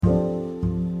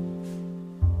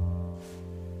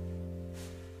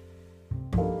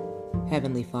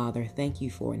Heavenly Father, thank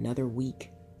you for another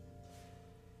week.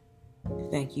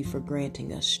 Thank you for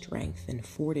granting us strength and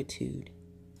fortitude.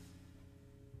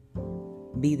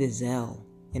 Be the zeal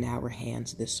in our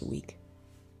hands this week.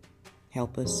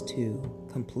 Help us to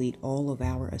complete all of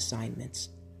our assignments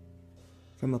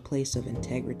from a place of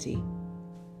integrity.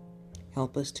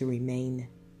 Help us to remain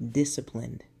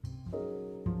disciplined,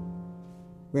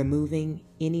 removing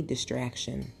any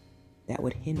distraction that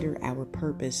would hinder our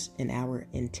purpose and our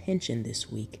intention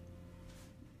this week.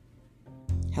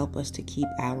 Help us to keep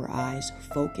our eyes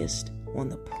focused on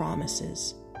the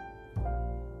promises,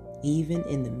 even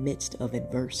in the midst of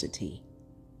adversity.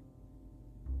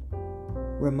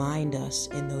 Remind us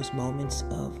in those moments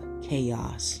of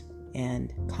chaos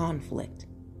and conflict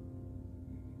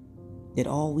that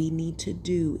all we need to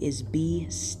do is be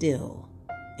still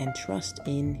and trust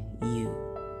in you.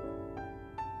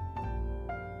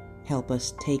 Help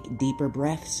us take deeper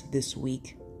breaths this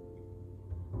week.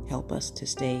 Help us to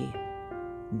stay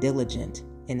diligent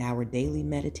in our daily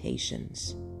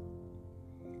meditations,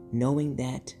 knowing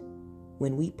that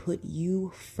when we put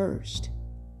you first,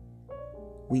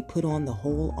 we put on the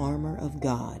whole armor of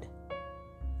God.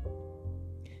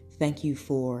 Thank you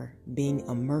for being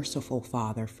a merciful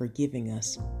Father, forgiving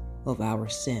us of our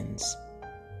sins.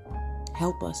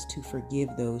 Help us to forgive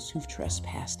those who've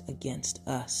trespassed against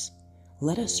us.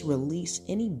 Let us release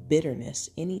any bitterness,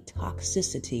 any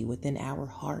toxicity within our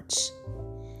hearts,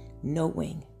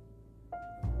 knowing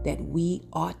that we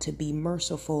ought to be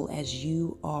merciful as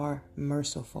you are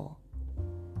merciful,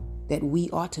 that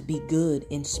we ought to be good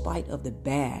in spite of the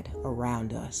bad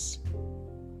around us.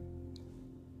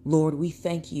 Lord, we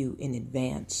thank you in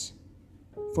advance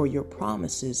for your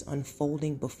promises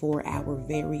unfolding before our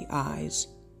very eyes.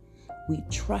 We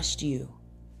trust you,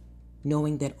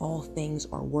 knowing that all things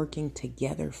are working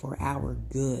together for our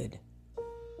good.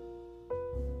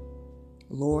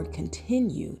 Lord,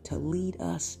 continue to lead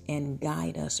us and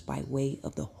guide us by way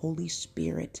of the Holy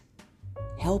Spirit.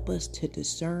 Help us to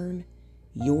discern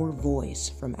your voice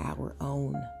from our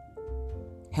own.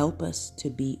 Help us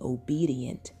to be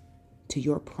obedient to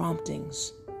your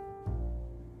promptings.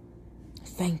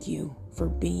 Thank you for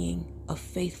being a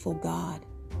faithful God.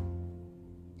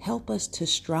 Help us to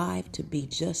strive to be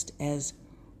just as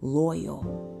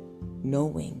loyal,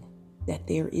 knowing that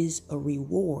there is a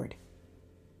reward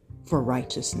for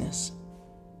righteousness.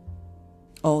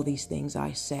 All these things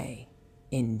I say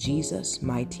in Jesus'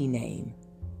 mighty name.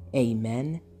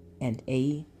 Amen and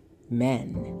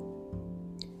amen.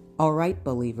 All right,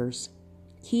 believers,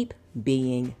 keep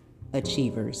being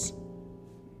achievers.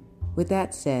 With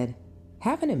that said,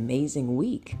 have an amazing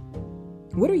week.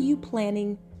 What are you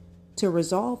planning to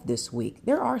resolve this week?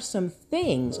 There are some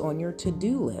things on your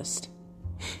to-do list.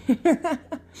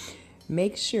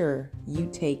 Make sure you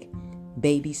take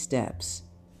baby steps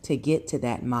to get to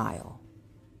that mile.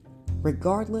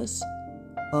 Regardless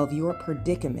of your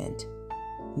predicament,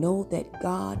 know that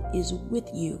God is with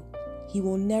you. He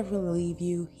will never leave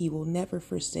you. He will never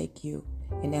forsake you.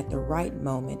 And at the right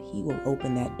moment, he will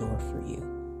open that door for you.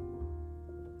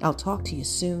 I'll talk to you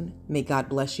soon. May God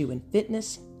bless you in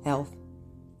fitness, health,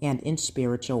 and in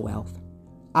spiritual wealth.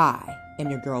 I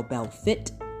am your girl Belle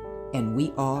Fit, and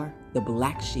we are the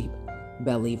Black Sheep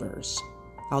Believers.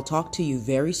 I'll talk to you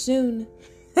very soon.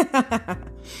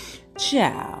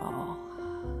 Ciao.